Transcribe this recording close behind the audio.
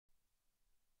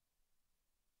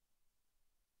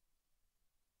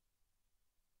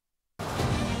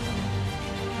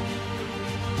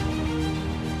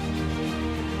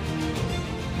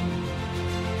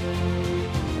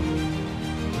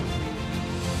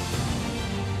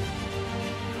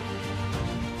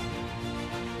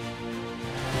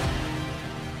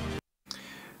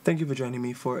Thank you for joining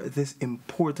me for this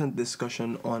important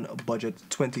discussion on Budget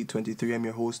 2023. I'm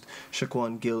your host,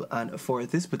 Shaquan Gill, and for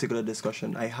this particular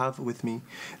discussion, I have with me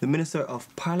the Minister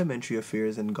of Parliamentary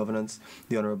Affairs and Governance,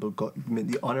 the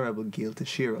Honourable Gail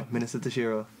Teixeira. Minister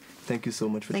Teixeira, thank you so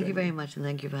much for joining me. Thank you very much, and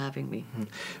thank you for having me.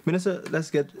 Minister, let's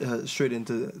get straight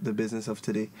into the business of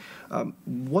today.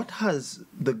 What has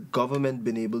the government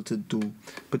been able to do,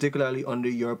 particularly under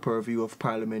your purview of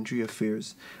parliamentary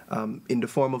affairs, in the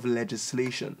form of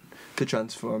legislation to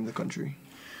transform the country?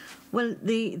 Well,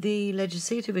 the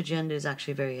legislative agenda is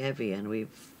actually very heavy, and we've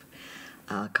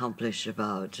accomplished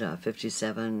about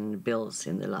 57 bills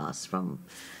in the last, from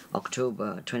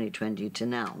October 2020 to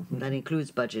now. That includes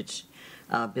budget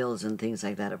bills and things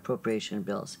like that, appropriation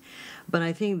bills. But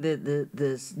I think that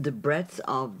the breadth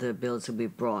of the bills that we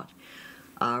brought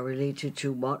are related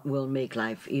to what will make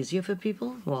life easier for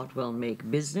people, what will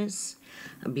make business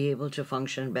be able to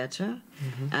function better.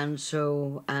 And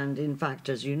in fact,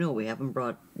 as you know, we haven't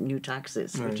brought new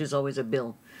taxes, right, which is always a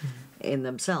bill in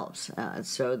themselves.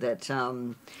 So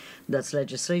that's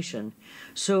legislation.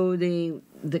 So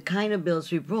the kind of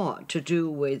bills we brought to do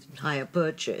with hire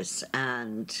purchase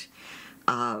and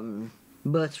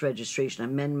birth registration,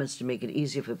 amendments to make it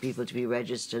easier for people to be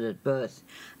registered at birth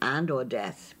and or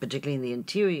death, particularly in the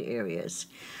interior areas,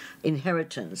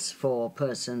 inheritance for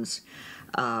persons,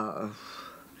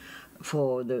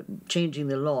 for the changing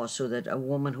the law so that a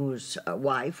woman who's a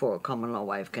wife or a common law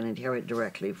wife can inherit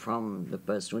directly from the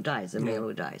person who dies, the male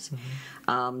who dies.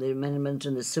 The amendment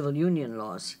in the civil union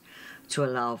laws to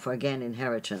allow for, again,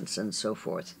 inheritance and so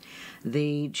forth.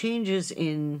 The changes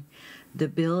in the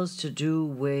bills to do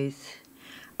with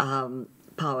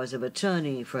powers of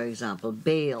attorney, for example,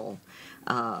 bail,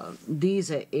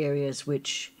 these are areas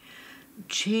which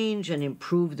change and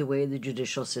improve the way the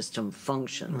judicial system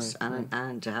functions,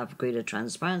 and to have greater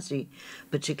transparency,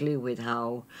 particularly with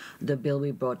how the bill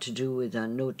we brought to do with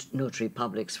notary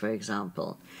publics, for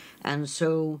example. And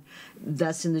so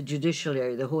that's in the judicial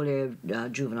area, the whole area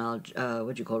of juvenile,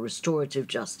 restorative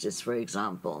justice, for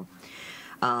example.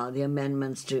 The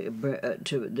amendments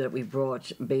that we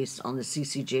brought based on the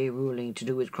CCJ ruling to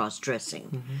do with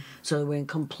cross-dressing. So we're in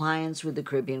compliance with the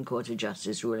Caribbean Court of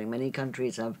Justice ruling. Many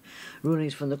countries have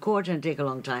rulings from the court and take a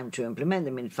long time to implement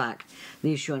them. In fact,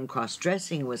 the issue on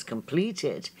cross-dressing was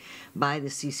completed by the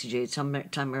CCJ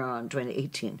sometime around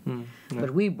 2018.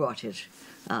 But we brought it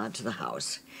to the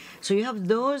House. So you have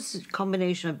those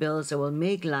combination of bills that will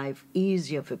make life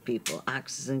easier for people,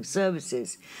 accessing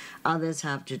services. Others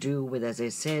have to do with, as I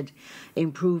said,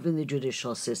 improving the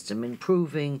judicial system,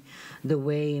 improving the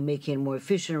way, making it more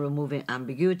efficient, removing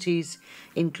ambiguities,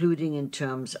 including in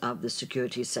terms of the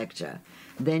security sector.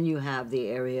 Then you have the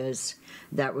areas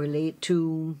that relate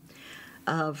to,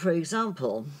 for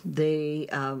example,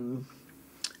 when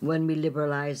we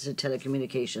liberalized the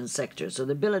telecommunications sector. So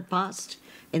the bill had passed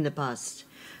in the past.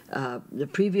 The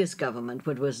previous government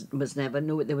there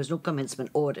was no commencement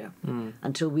order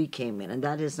until we came in, and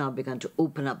that has now begun to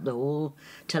open up the whole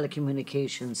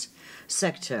telecommunications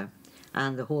sector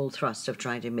and the whole thrust of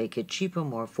trying to make it cheaper,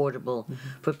 more affordable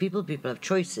for people. People have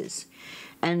choices.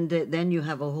 And then you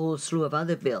have a whole slew of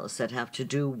other bills that have to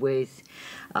do with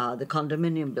the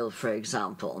condominium bill, for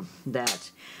example,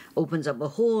 that opens up a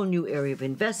whole new area of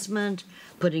investment,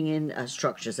 putting in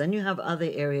structures. And you have other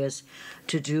areas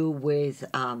to do with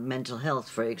mental health,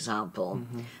 for example,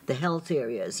 the health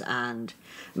areas and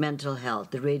mental health,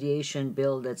 the radiation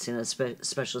bill that's in a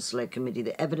special select committee,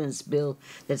 the evidence bill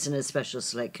that's in a special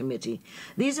select committee.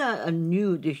 These are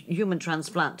the human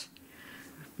transplant.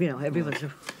 Everyone's...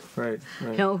 Right.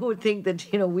 Who would think that,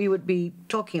 we would be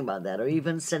talking about that or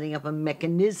even setting up a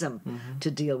mechanism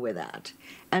to deal with that.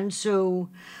 And so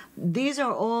these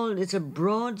are all, it's a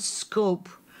broad scope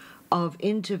of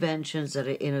interventions that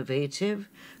are innovative,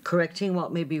 correcting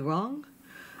what may be wrong,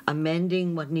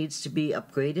 amending what needs to be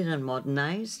upgraded and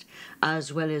modernized,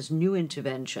 as well as new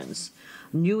interventions,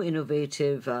 new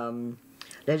innovative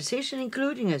legislation,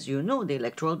 including, as you know, the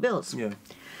electoral bills. Yeah.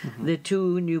 The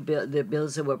two new the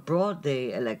bills that were brought,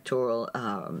 the electoral,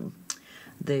 the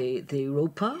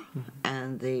ROPA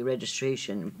and the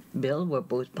registration bill, were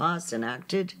both passed and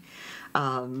enacted.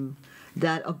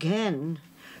 That again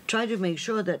try to make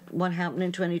sure that what happened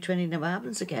in 2020 never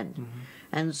happens again.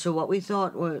 And so what we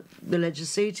thought were the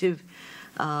legislative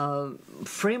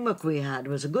framework we had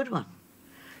was a good one.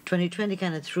 2020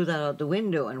 kind of threw that out the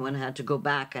window, and one had to go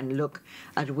back and look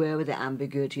at where were the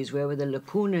ambiguities, where were the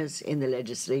lacunas in the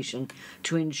legislation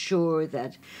to ensure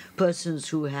that persons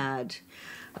who had,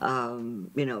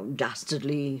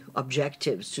 dastardly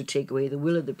objectives to take away the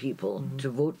will of the people, to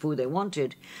vote for who they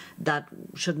wanted, that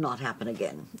should not happen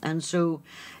again. And so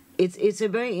it's a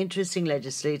very interesting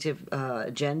legislative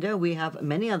agenda. We have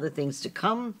many other things to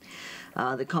come.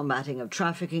 The combating of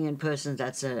trafficking in persons,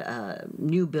 that's a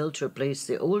new bill to replace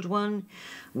the old one.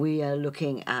 We are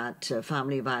looking at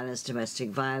family violence, domestic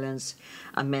violence,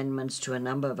 amendments to a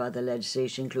number of other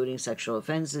legislation, including sexual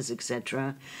offenses,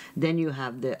 etc. Then you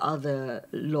have the other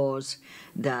laws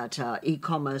that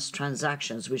e-commerce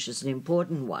transactions, which is an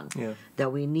important one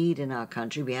that we need in our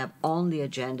country. We have on the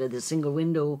agenda the single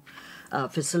window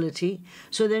facility.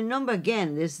 So the number,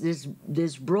 again,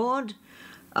 this broad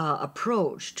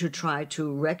approach to try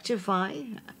to rectify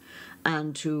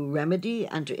and to remedy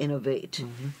and to innovate.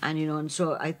 And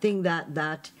so I think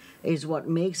that is what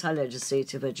makes our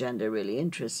legislative agenda really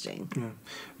interesting.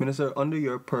 Minister, under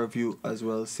your purview as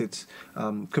well sits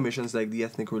commissions like the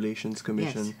Ethnic Relations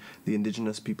Commission, the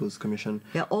Indigenous Peoples Commission.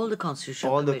 All the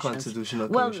constitutional commissions. The constitutional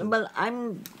commissions. Well,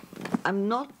 I'm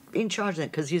not in charge of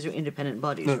that because these are independent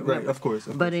bodies. No, right, of course.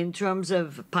 But in terms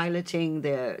of piloting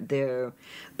their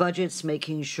budgets,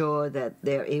 making sure that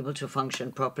they're able to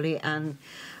function properly, and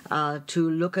to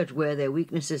look at where their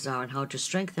weaknesses are and how to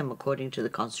strengthen them according to the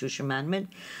Constitution Amendment,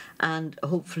 and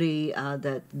hopefully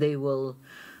that they will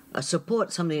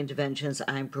support some of the interventions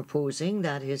I'm proposing,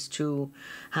 that is to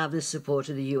have the support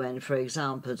of the UN, for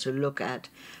example, to look at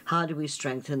how do we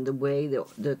strengthen the way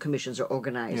the commissions are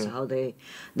organized, how they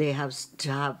have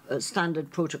to have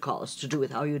standard protocols to do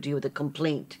with how you deal with a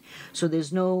complaint. So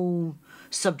there's no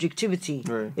subjectivity.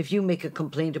 Right. If you make a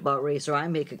complaint about race or I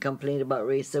make a complaint about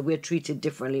race, that we're treated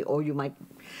differently, or you might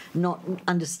not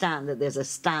understand that there's a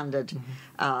standard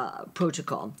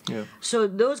protocol. So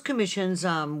those commissions,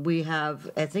 we have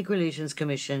Ethnic Relations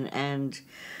Commission and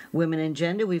Women and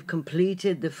Gender. We've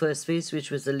completed the first phase,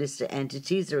 which was the list of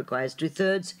entities that requires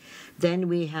 2/3. Then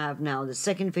we have now the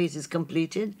second phase is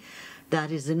completed.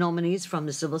 That is the nominees from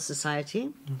the civil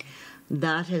society.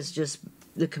 That has just,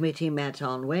 the committee met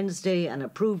on Wednesday and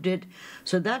approved it.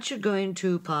 So that should go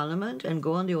into Parliament and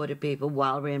go on the audit paper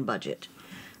while we're in budget.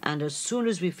 And as soon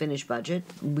as we finish budget,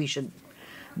 we should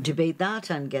debate that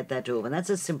and get that over. And that's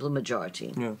a simple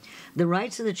majority. The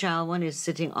rights of the child one is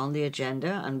sitting on the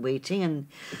agenda and waiting, and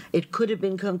it could have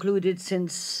been concluded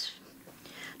since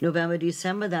November,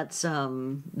 December. That's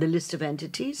the list of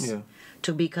entities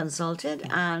to be consulted.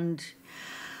 And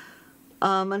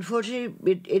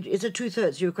unfortunately, it's a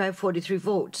 2/3. You require 43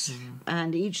 votes.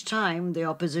 And each time the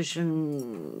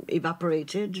opposition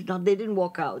evaporated. They didn't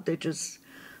walk out. They just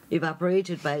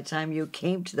evaporated by the time you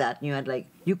came to that. And you had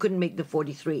you couldn't make the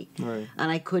 43. Right. And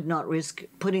I could not risk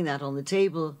putting that on the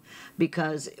table,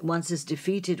 because once it's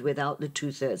defeated without the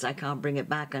 2/3, I can't bring it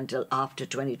back until after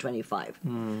 2025.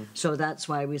 So that's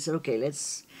why we said, okay,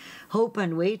 let's hope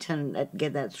and wait and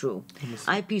get that through.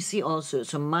 IPC also.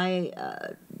 So my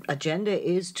agenda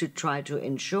is to try to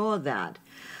ensure that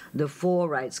the 4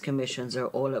 rights commissions are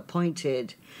all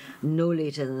appointed no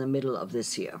later than the middle of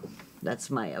this year.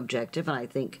 That's my objective, and I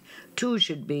think 2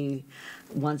 should be,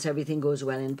 once everything goes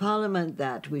well in Parliament,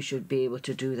 that we should be able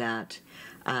to do that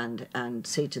and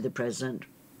say to the President,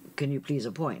 can you please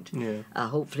appoint?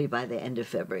 Hopefully by the end of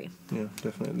February. Yeah,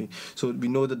 definitely. So we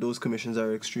know that those commissions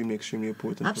are extremely, extremely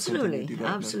important. Absolutely,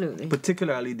 absolutely.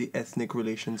 Particularly the Ethnic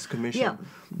Relations Commission. Yeah,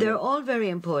 they're all very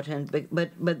important,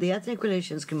 but the Ethnic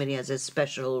Relations Committee has a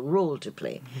special role to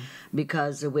play,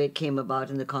 because the way it came about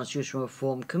in the Constitutional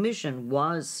Reform Commission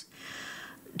was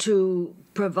to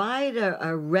provide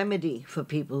a remedy for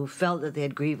people who felt that they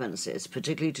had grievances,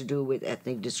 particularly to do with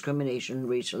ethnic discrimination,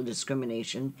 racial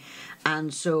discrimination.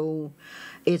 And so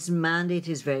its mandate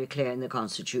is very clear in the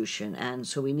Constitution. And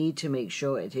so we need to make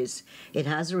sure it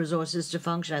has the resources to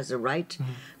function, has the right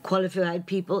qualified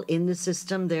people in the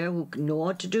system there who know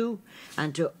what to do,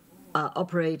 and to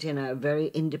operate in a very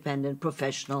independent,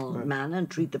 professional manner and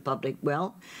treat the public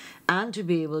well, and to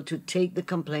be able to take the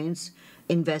complaints,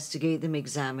 investigate them,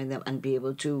 examine them, and be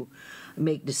able to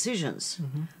make decisions,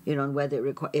 on whether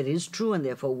it is true, and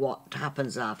therefore what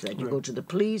happens after that. You go to the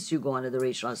police, you go under the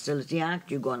Racial Hostility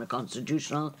Act, you go on a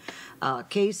constitutional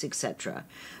case, etc.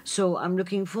 So I'm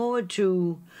looking forward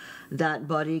to that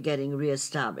body getting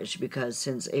reestablished, because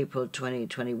since April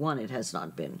 2021 it has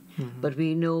not been. But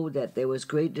we know that there was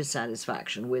great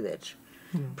dissatisfaction with it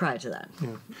prior to that.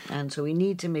 And so we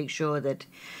need to make sure that,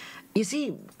 you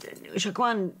see,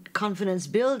 Shakwan, confidence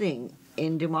building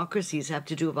in democracies have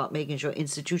to do about making sure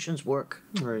institutions work.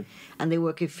 Right. And they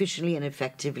work efficiently and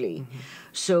effectively.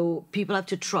 So people have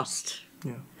to trust.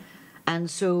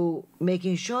 And so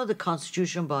making sure the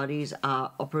constitutional bodies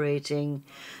are operating,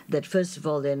 that first of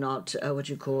all they're not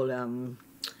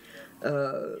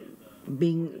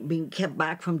being kept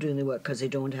back from doing the work because they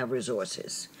don't have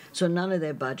resources. So none of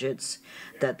their budgets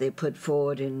that they put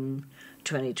forward in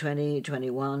 2020,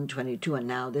 21, 22, and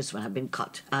now this one have been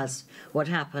cut as what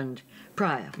happened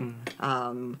prior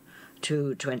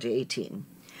to 2018,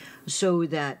 so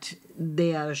that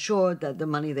they are assured that the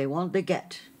money they want, they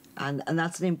get. And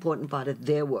that's an important part of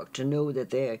their work, to know that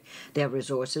they have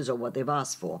resources or what they've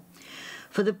asked for.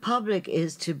 For the public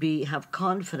is to have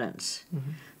confidence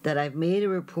that I've made a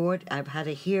report, I've had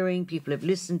a hearing, people have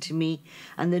listened to me,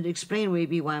 and then explain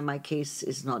maybe why my case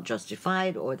is not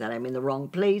justified, or that I'm in the wrong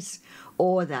place,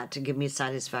 or that to give me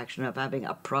satisfaction of having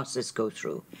a process go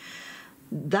through.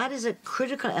 That is a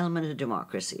critical element of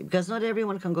democracy, because not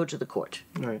everyone can go to the court.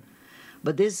 Right.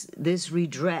 But this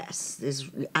redress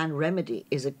and remedy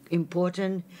is an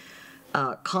important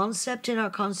concept in our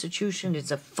Constitution.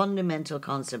 It's a fundamental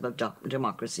concept of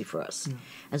democracy for us.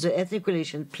 And so ethnic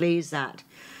relations plays that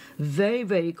very,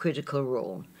 very critical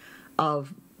role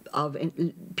of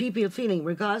people feeling,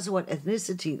 regardless of what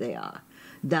ethnicity they are,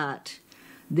 that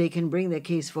they can bring their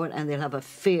case forward and they'll have a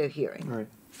fair hearing. Right.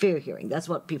 Fair hearing. That's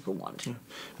what people want. Yeah.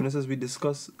 And as we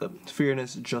discuss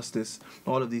fairness, justice,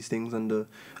 all of these things, and the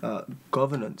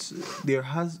governance, there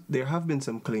have been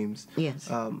some claims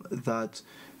that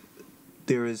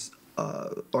there is,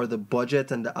 or the budget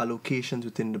and the allocations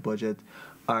within the budget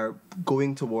are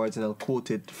going towards, and I'll quote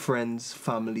it, friends,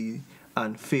 family,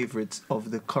 and favorites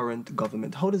of the current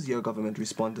government. How does your government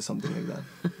respond to something like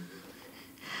that?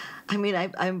 I mean,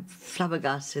 I'm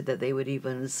flabbergasted that they would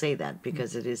even say that,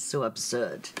 because it is so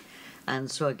absurd and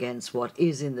so against what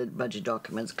is in the budget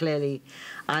documents. Clearly,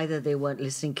 either they weren't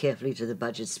listening carefully to the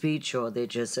budget speech, or they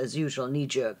just, as usual,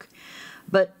 knee-jerk.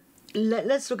 But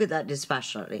let's look at that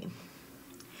dispassionately.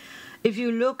 If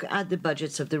you look at the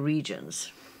budgets of the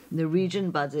regions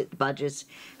budgets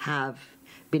have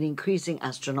been increasing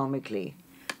astronomically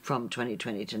from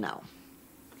 2020 to now.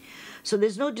 So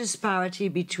there's no disparity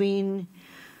between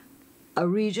a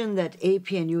region that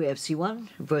AP and UFC won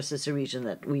versus a region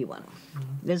that we won.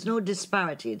 There's no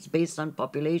disparity. It's based on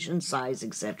population, size,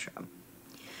 etc.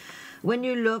 When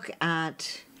you look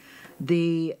at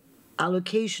the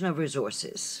allocation of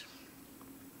resources,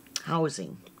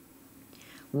 housing,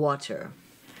 water,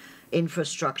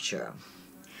 infrastructure,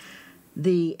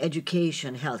 the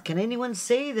education, health. Can anyone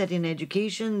say that in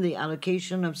education the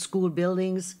allocation of school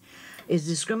buildings is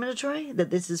discriminatory, that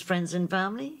this is friends and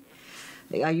family?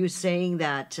 Are you saying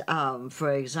that,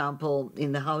 for example,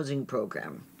 in the housing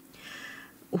program,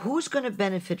 who's going to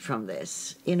benefit from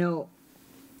this? You know,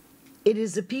 it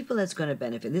is the people that's going to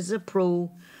benefit. This is a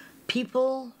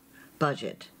pro-people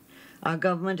budget. Our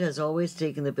government has always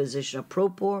taken the position of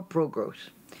pro-poor,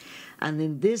 pro-growth. And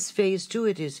in this phase two,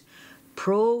 it is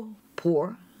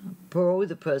pro-poor, pro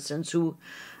the persons who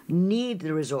need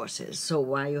the resources. So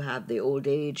while you have the old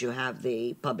age, you have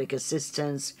the public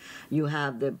assistance, you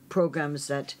have the programs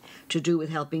that to do with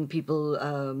helping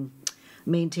people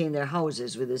maintain their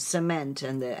houses with the cement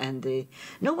and the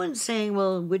no one's saying,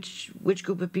 well, which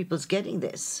group of people is getting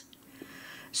this?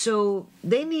 So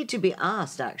they need to be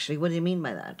asked, actually, what do you mean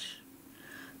by that?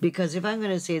 Because if I'm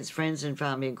going to say it's friends and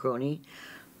family and crony,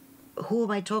 who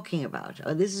am I talking about?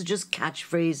 This is just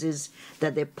catchphrases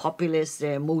that they're populist,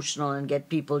 they're emotional, and get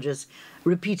people just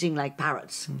repeating like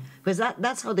parrots. Because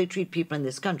that's how they treat people in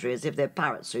this country, as if they're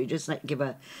parrots. So you just give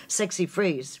a sexy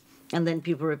phrase, and then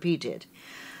people repeat it.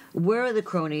 Where are the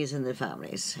cronies and the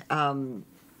families?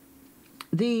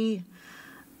 The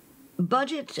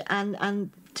budget,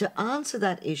 and to answer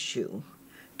that issue,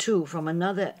 too, from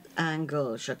another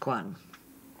angle, Shaquan,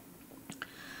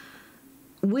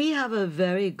 we have a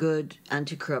very good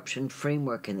anti-corruption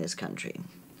framework in this country.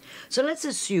 So let's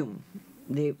assume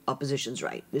the opposition's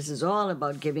right. This is all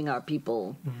about giving our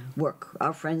people work,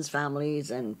 our friends, families,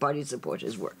 and party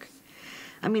supporters work.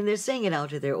 I mean, they're saying it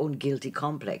out of their own guilty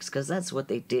complex, because that's what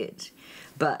they did.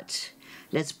 But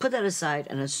let's put that aside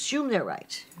and assume they're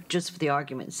right, just for the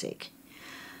argument's sake.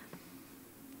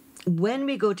 When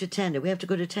we go to tender, we have to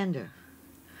go to tender.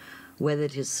 Whether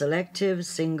it is selective,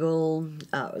 single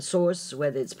source,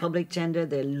 whether it's public tender,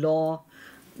 the law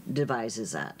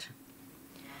devises that.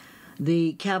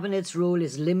 The Cabinet's role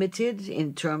is limited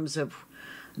in terms of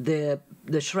the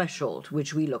threshold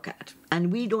which we look at.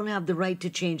 And we don't have the right to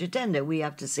change a tender. We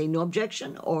have to say no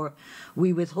objection, or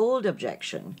we withhold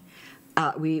objection.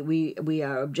 We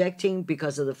are objecting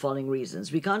because of the following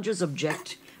reasons. We can't just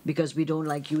object because we don't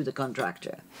like you, the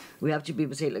contractor. We have to be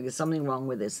able to say, look, there's something wrong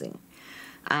with this thing.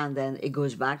 And then it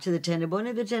goes back to the tender board, and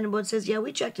if the tender board says, yeah,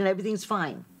 we checked and everything's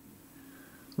fine,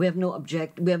 we have no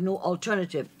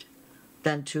alternative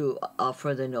than to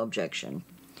offer the no objection.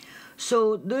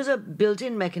 So those are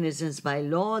built-in mechanisms by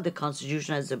law. The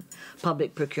Constitution has a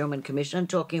Public Procurement Commission.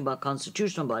 Talking about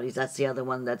constitutional bodies, that's the other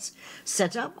one that's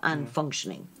set up and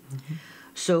functioning.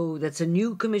 So that's a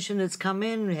new commission that's come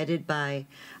in, headed by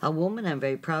a woman. I'm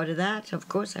very proud of that. Of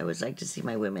course, I always like to see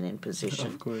my women in position.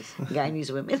 Of course.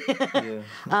 Guyanese women. Yeah.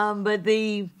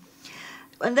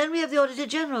 And then we have the Auditor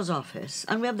General's Office,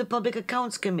 and we have the Public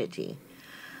Accounts Committee.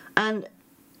 And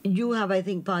you have, I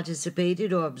think,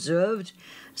 participated or observed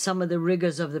some of the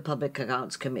rigors of the Public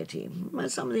Accounts Committee. Well,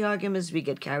 some of the arguments we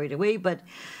get carried away, but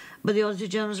the Auditor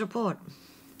General's report.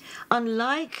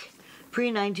 Unlike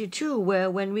pre-92, where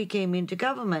when we came into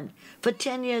government, for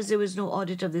 10 years there was no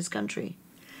audit of this country.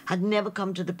 Had never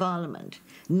come to the Parliament,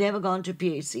 never gone to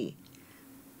PAC.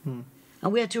 And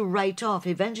we had to write off,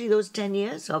 eventually those 10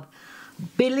 years of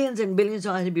billions and billions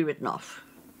had to be written off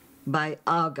by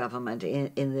our government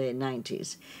in the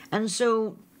 90s. And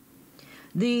so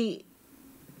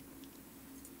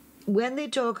when they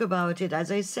talk about it,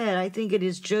 as I said, I think it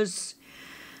is just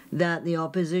that the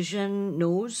opposition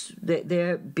knows that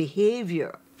their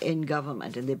behavior in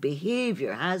government, and their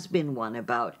behavior has been one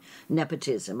about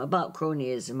nepotism, about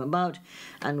cronyism,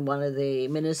 and one of the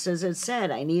ministers had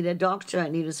said, I need a doctor, I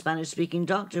need a Spanish-speaking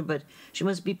doctor, but she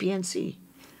must be PNC.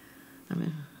 I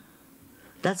mean,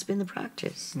 that's been the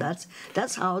practice.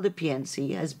 That's how the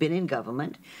PNC has been in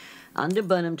government under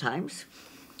Burnham times,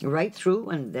 right through,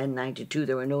 and then 92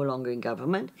 they were no longer in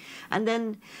government, and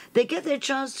then they get their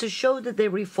chance to show that they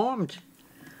reformed.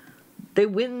 They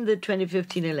win the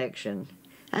 2015 election,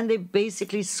 and they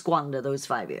basically squander those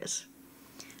 5 years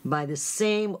by the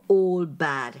same old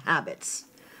bad habits,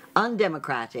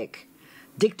 undemocratic,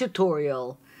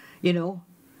 dictatorial,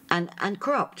 and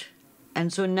corrupt.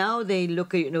 And so now they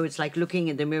look at, it's like looking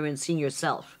in the mirror and seeing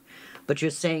yourself, but you're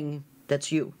saying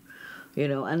that's you.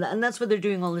 And that's what they're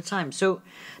doing all the time. So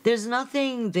there's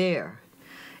nothing there.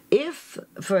 If,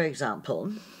 for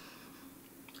example,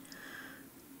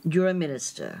 you're a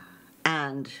minister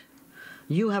and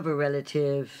you have a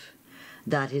relative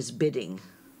that is bidding,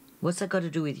 what's that got to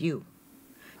do with you?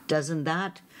 Doesn't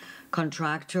that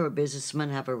contractor or businessman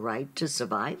have a right to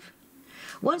survive?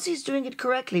 Once he's doing it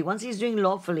correctly, once he's doing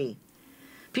lawfully,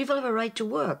 people have a right to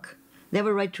work. They have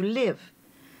a right to live.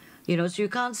 So you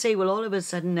can't say, well, all of a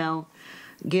sudden now,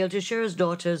 Gail Teixeira's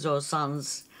daughters or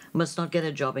sons must not get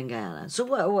a job in Guyana. So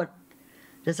what?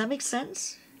 Does that make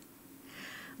sense?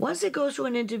 Once they go through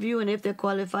an interview, and if they're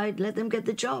qualified, let them get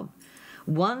the job.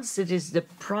 Once it is the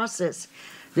process,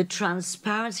 the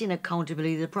transparency and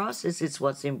accountability of the process is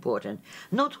what's important,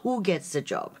 not who gets the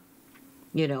job,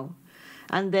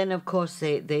 And then, of course,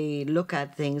 they look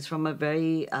at things from a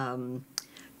very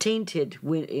tainted,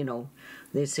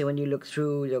 they say when you look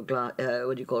through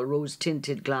your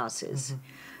rose-tinted glasses,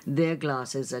 their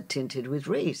glasses are tinted with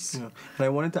race. Yeah. And I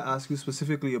wanted to ask you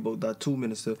specifically about that too,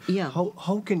 Minister. Yeah.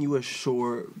 How can you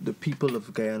assure the people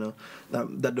of Guyana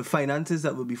that the finances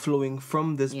that will be flowing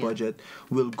from this budget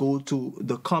will go to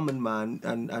the common man,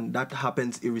 and that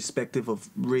happens irrespective of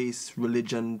race,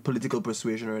 religion, political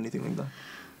persuasion, or anything like that?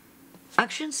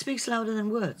 Action speaks louder than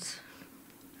words.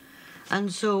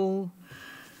 And so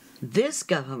this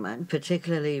government,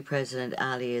 particularly President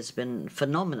Ali, has been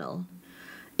phenomenal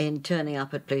in turning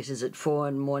up at places at 4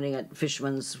 in the morning at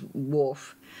Fisherman's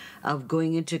Wharf, of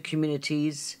going into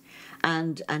communities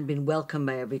and been welcomed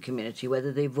by every community,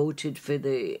 whether they voted for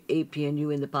the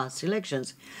APNU in the past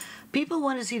elections. People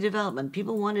want to see development.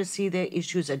 People want to see their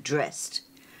issues addressed.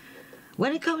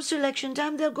 When it comes to election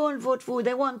time, they'll go and vote for who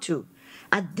they want to.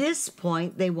 At this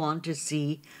point, they want to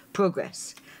see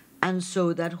progress. And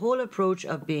so that whole approach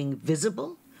of being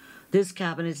visible, this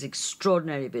cabinet is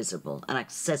extraordinarily visible and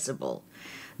accessible.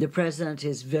 The president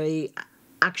is very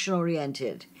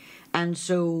action-oriented. And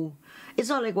so it's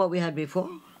not like what we had before,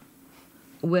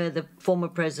 where the former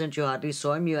president, you hardly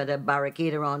saw him. You had a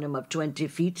barricade around him of 20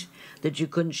 feet that you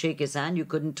couldn't shake his hand, you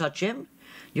couldn't touch him.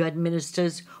 You had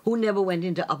ministers who never went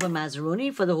into Upper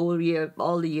Mazaruni for the whole year,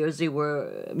 all the years they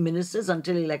were ministers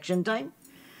until election time.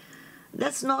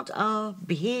 That's not our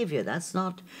behavior. That's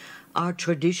not our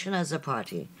tradition as a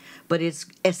party. But it's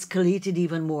escalated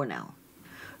even more now.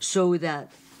 So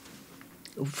that,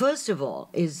 first of all,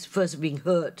 is first being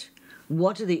heard.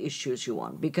 What are the issues you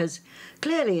want? Because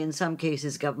clearly in some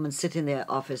cases governments sit in their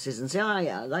offices and say, oh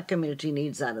yeah, that community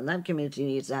needs that and that community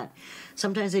needs that.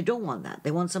 Sometimes they don't want that.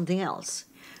 They want something else.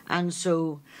 And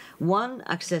so, one,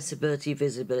 accessibility,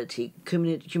 visibility,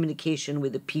 communication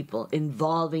with the people,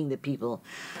 involving the people,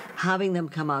 having them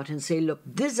come out and say, look,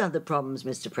 these are the problems,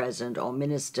 Mr. President or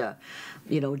Minister.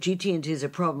 GT&T is a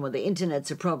problem, or the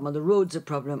Internet's a problem, or the road's a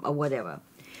problem, or whatever.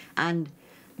 And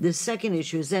the second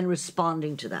issue is then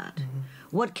responding to that.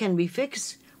 what can we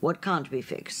fix, what can't we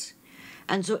fix.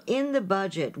 And so in the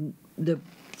budget, the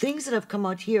things that have come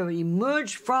out here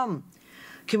emerged from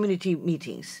community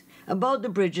meetings about the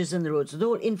bridges and the roads, the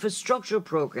whole infrastructure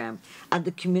program at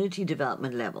the community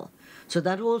development level. So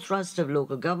that whole thrust of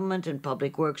local government and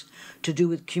public works to do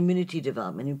with community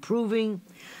development, improving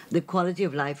the quality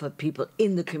of life of people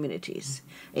in the communities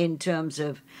in terms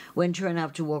of when children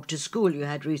have to walk to school. You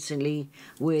had recently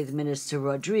with Minister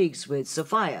Rodriguez, with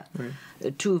Sophia,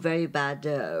 two very bad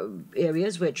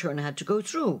areas where children had to go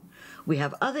through. We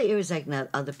have other areas like that,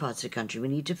 other parts of the country we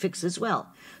need to fix as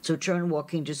well. So children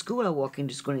walking to school are walking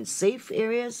to school in safe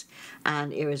areas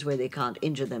and areas where they can't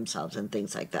injure themselves and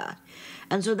things like that.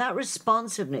 And so that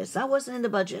responsiveness, that wasn't in the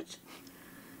budget.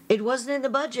 It wasn't in the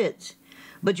budget.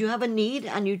 But you have a need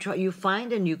and you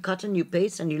find and you cut and you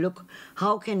paste and you look,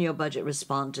 how can your budget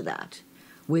respond to that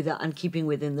and keeping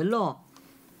within the law?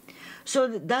 So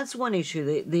that's one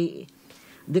issue,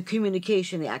 the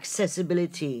communication, the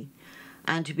accessibility,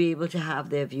 and to be able to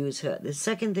have their views heard. The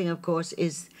second thing, of course,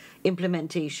 is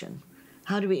implementation.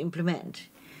 How do we implement?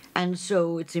 And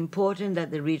so it's important that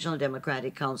the regional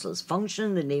democratic councils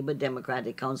function, the neighbor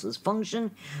democratic councils function,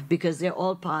 because they're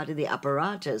all part of the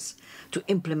apparatus to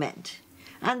implement.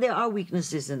 And there are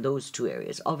weaknesses in those two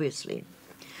areas, obviously.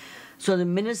 So the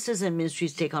ministers and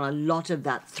ministries take on a lot of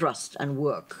that thrust and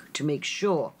work to make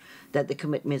sure that the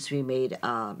commitments we made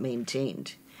are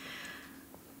maintained.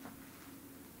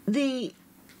 The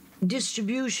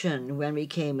distribution when we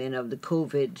came in of the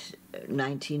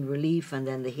COVID-19 relief and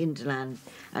then the hinterland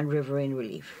and riverine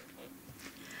relief.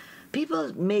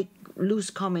 People make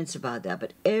loose comments about that,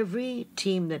 but every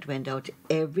team that went out to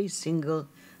every single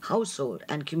household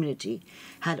and community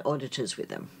had auditors with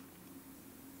them.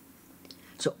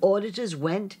 So auditors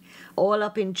went all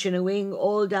up in Chinawing,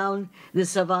 all down the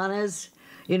savannas.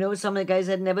 You know, some of the guys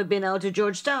had never been out to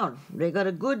Georgetown. They got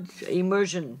a good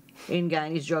immersion in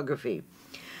Guyanese geography.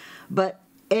 But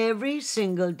every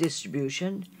single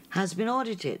distribution has been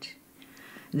audited.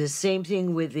 The same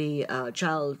thing with the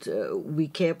Child We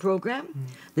Care program.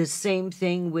 The same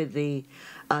thing with the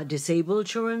Disabled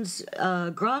Children's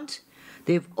Grant.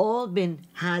 They've all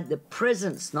had the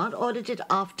presence, not audited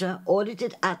after,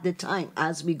 audited at the time.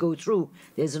 As we go through,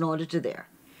 there's an auditor there.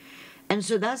 And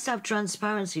so that's to have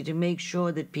transparency to make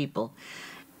sure that people,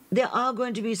 there are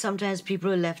going to be sometimes people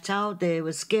who are left out, they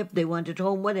were skipped, they wanted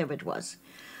home, whatever it was.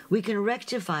 We can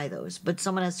rectify those, but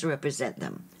someone has to represent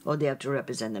them, or they have to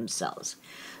represent themselves.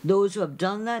 Those who have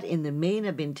done that in the main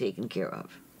have been taken care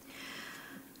of.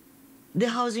 The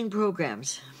housing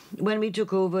programs. When we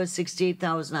took over,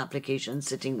 68,000 applications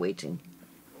sitting waiting,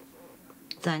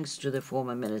 thanks to the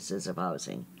former ministers of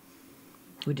housing,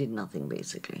 who did nothing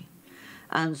basically.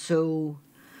 And so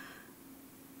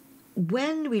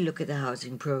when we look at the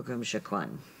housing program,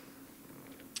 Shaquan,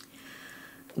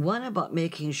 one about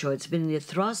making sure it's been the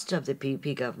thrust of the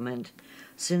PP government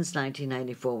since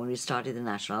 1994 when we started the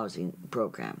National Housing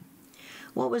Program.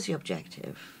 What was the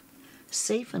objective?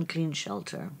 Safe and clean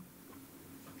shelter,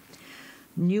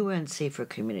 newer and safer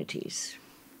communities.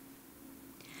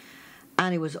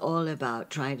 And it was all about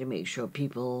trying to make sure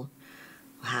people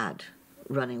had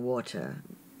running water,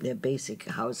 their basic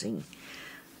housing.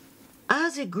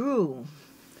 As it grew,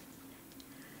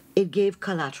 it gave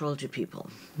collateral to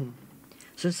people.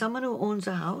 So someone who owns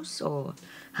a house or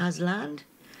has land,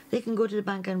 they can go to the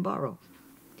bank and borrow.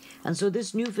 And so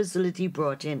this new facility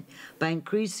brought in, by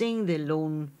increasing the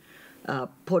loan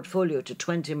portfolio to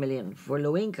 20 million for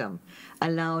low income,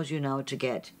 allows you now to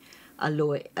get a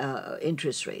low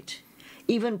interest rate.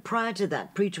 Even prior to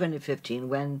that, pre-2015,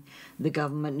 when the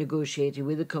government negotiated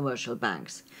with the commercial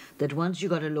banks, that once you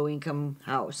got a low-income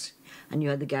house and you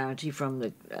had the guarantee from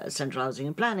the Central Housing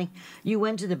and Planning, you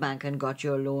went to the bank and got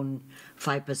your loan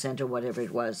 5% or whatever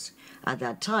it was at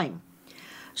that time.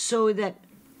 So that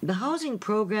the housing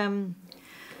program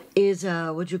is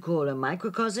what you call a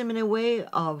microcosm in a way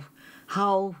of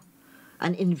how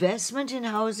an investment in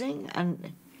housing,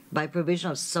 and by provision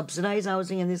of subsidized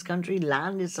housing in this country,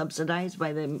 land is subsidized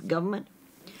by the government.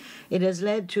 It has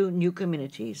led to new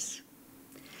communities,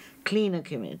 cleaner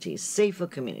communities, safer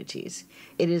communities.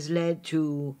 It has led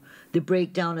to the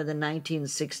breakdown of the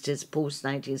 1960s,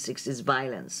 post-1960s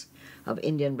violence of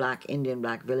Indian black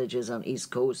villages on East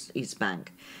Coast, East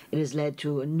Bank. It has led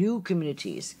to new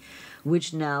communities,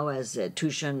 which now as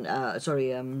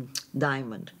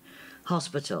Diamond,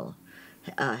 hospital,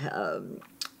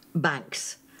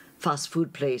 banks, fast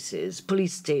food places,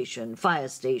 police station, fire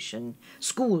station,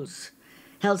 schools,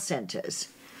 health centers.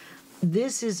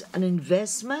 This is an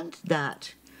investment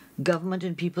that government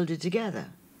and people did together.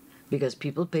 because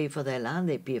people pay for their land,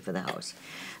 they pay for the house.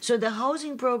 So the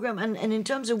housing program, and in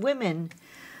terms of women,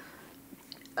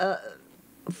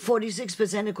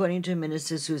 46%, according to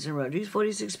Minister Susan Rodriguez,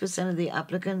 46% of the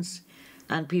applicants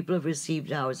and people who have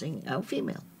received housing are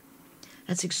female.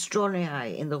 That's extraordinarily high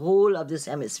in the whole of this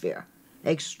hemisphere.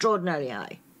 Extraordinarily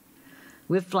high.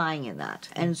 We're flying in that.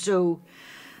 And so,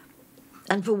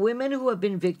 and for women who have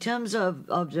been victims of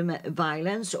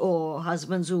violence, or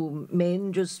husbands who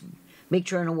men just make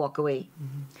turn and walk away,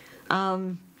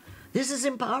 this is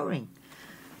empowering.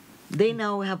 They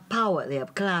now have power, they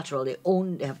have collateral, they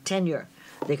have tenure.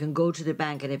 They can go to the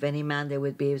bank, and if any man there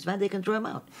with behaves bad, they can throw him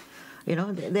out. You know,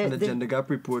 and the gender gap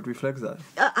report reflects that.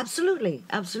 Absolutely,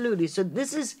 absolutely. So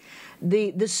this is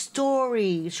the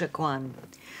story, Shaquan.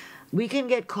 We can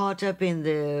get caught up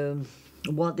in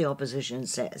what the opposition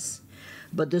says,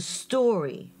 but the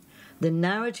story, the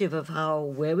narrative of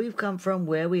where we've come from,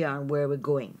 where we are, and where we're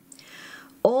going.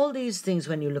 All these things,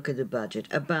 when you look at the budget,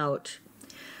 about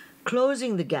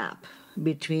closing the gap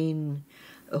between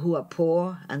who are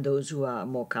poor and those who are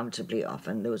more comfortably off,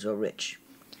 and those who are rich.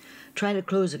 Trying to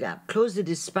close the gap, close the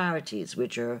disparities,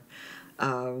 which are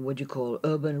what you call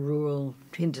urban, rural,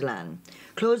 hinterland.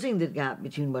 Closing the gap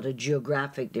between what are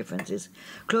geographic differences.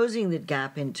 Closing the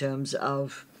gap in terms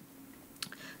of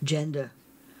gender.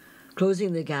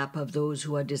 Closing the gap of those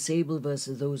who are disabled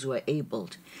versus those who are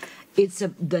abled.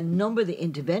 The number of the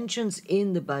interventions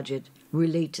in the budget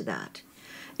relate to that.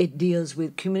 It deals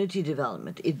with community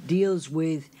development. It deals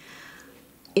with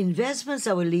investments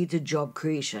that will lead to job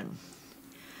creation.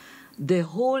 The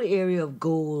whole area of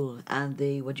goal and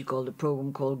the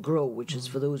program called GROW, which is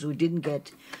for those who didn't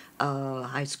get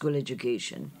high school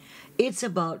education. It's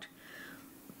about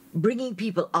bringing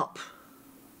people up,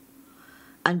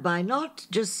 and by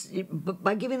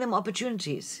giving them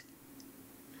opportunities,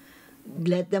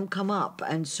 let them come up.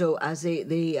 And so as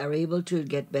they are able to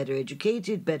get better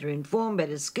educated, better informed,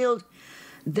 better skilled,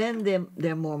 then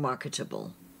they're more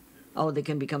marketable, or they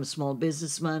can become small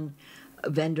businessmen,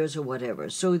 vendors, or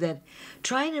whatever. So that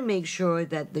trying to make sure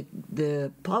that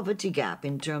the poverty gap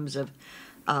in terms of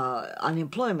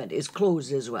unemployment is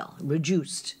closed as well,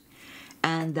 reduced,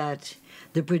 and that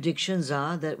the predictions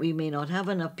are that we may not have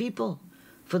enough people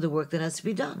for the work that has to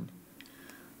be done.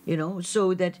 You know,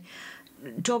 so that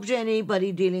talk to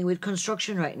anybody dealing with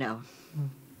construction right now.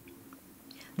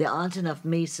 There aren't enough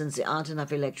masons, there aren't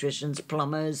enough electricians,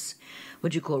 plumbers,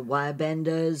 wire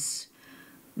benders.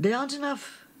 There aren't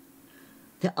enough.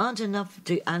 There aren't enough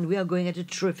and we are going at a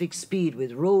terrific speed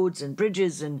with roads and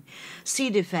bridges and sea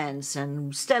defense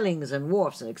and stellings and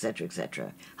wharfs and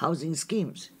etc., housing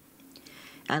schemes.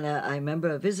 And I remember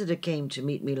a visitor came to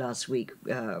meet me last week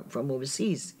from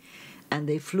overseas, and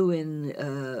they flew in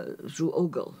through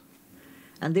Ogle.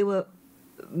 And they were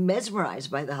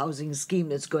mesmerized by the housing scheme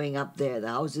that's going up there, the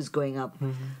houses going up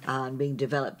and being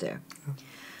developed there.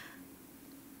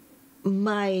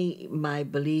 My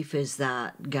belief is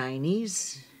that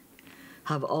Guyanese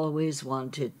have always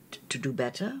wanted to do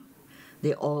better.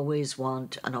 They always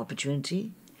want an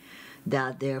opportunity,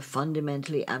 that they're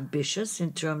fundamentally ambitious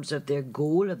in terms of their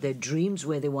goal, of their dreams,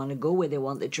 where they want to go, where they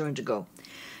want their children to go,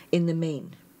 in the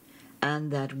main.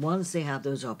 And that once they have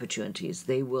those opportunities,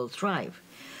 they will thrive.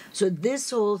 So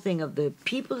this whole thing of the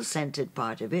people-centered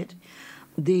part of it,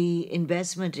 the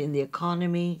investment in the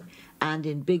economy and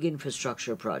in big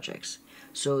infrastructure projects.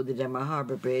 So the Denver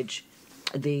Harbor Bridge,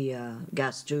 the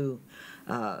gas to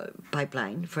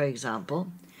pipeline, for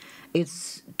example,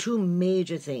 it's two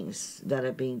major things that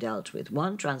are being dealt with.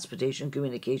 One, transportation,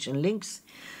 communication links,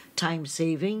 time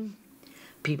saving.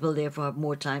 People therefore have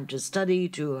more time to study,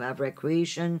 to have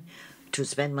recreation, to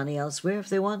spend money elsewhere if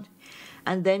they want.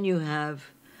 And then you have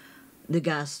the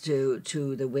gas to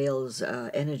the Wales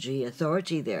Energy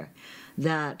Authority there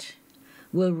that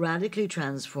will radically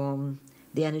transform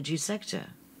the energy sector.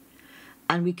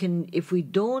 And we can, if we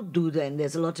don't do that, and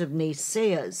there's a lot of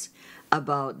naysayers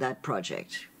about that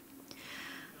project,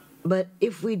 but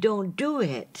if we don't do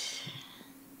it,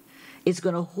 it's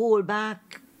going to hold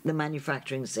back the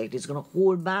manufacturing sector. It's going to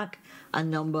hold back a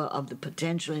number of the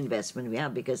potential investment we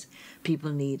have, because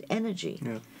people need energy.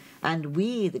 Yeah. And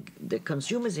we, the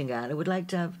consumers in Guyana, would like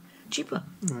to have cheaper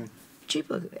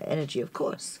energy, of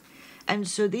course. And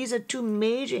so these are two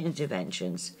major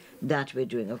interventions that we're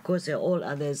doing. Of course, there are all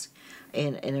others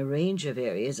in a range of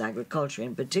areas, agriculture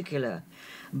in particular.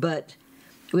 But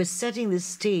we're setting the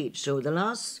stage. So the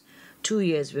last 2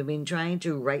 years, we've been trying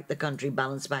to right the country,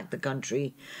 balance back the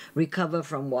country, recover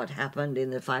from what happened in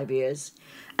the 5 years,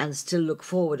 and still look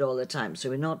forward all the time. So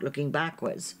we're not looking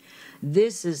backwards.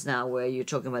 This is now where you're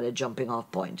talking about a jumping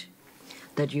off point.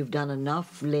 that you've done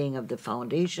enough laying of the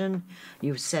foundation,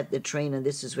 you've set the train, and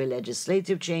this is where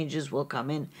legislative changes will come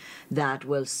in that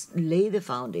will lay the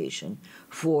foundation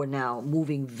for now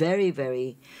moving very,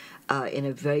 very in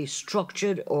a very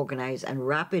structured, organized, and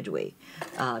rapid way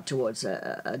towards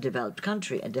a developed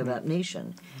country, a developed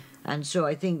nation. And so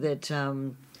I think that,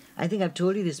 I think I've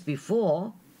told you this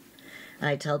before, and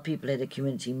I tell people at the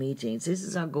community meetings, this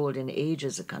is our golden age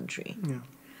as a country. Yeah.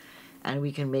 And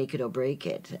we can make it or break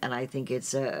it. And I think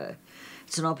it's an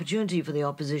opportunity for the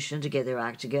opposition to get their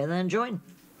act together and join.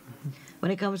 Mm-hmm. When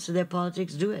it comes to their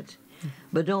politics, do it.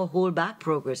 But don't hold back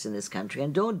progress in this country,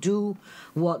 and don't do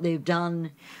what they've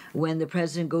done when the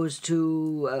president goes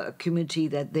to a community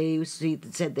that they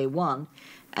said they won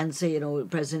and say, the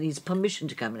president needs permission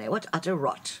to come in there. What utter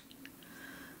rot.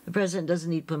 The president doesn't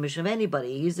need permission of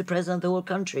anybody. He's the president of the whole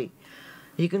country.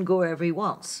 He can go wherever he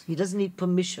wants. He doesn't need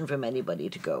permission from anybody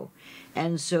to go.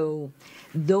 And so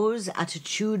those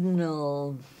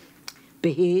attitudinal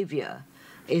behavior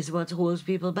is what holds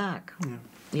people back. Yeah.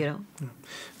 Yeah.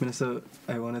 Minister,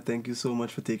 I want to thank you so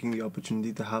much for taking the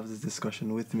opportunity to have this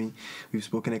discussion with me. We've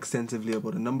spoken extensively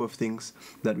about a number of things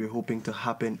that we're hoping to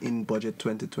happen in Budget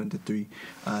 2023,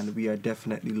 and we are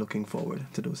definitely looking forward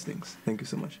to those things. Thank you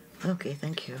so much. Okay,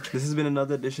 thank you. This has been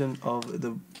another edition of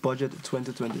the Budget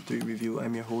 2023 Review.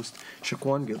 I'm your host,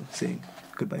 Shaquan Gill, saying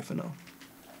goodbye for now.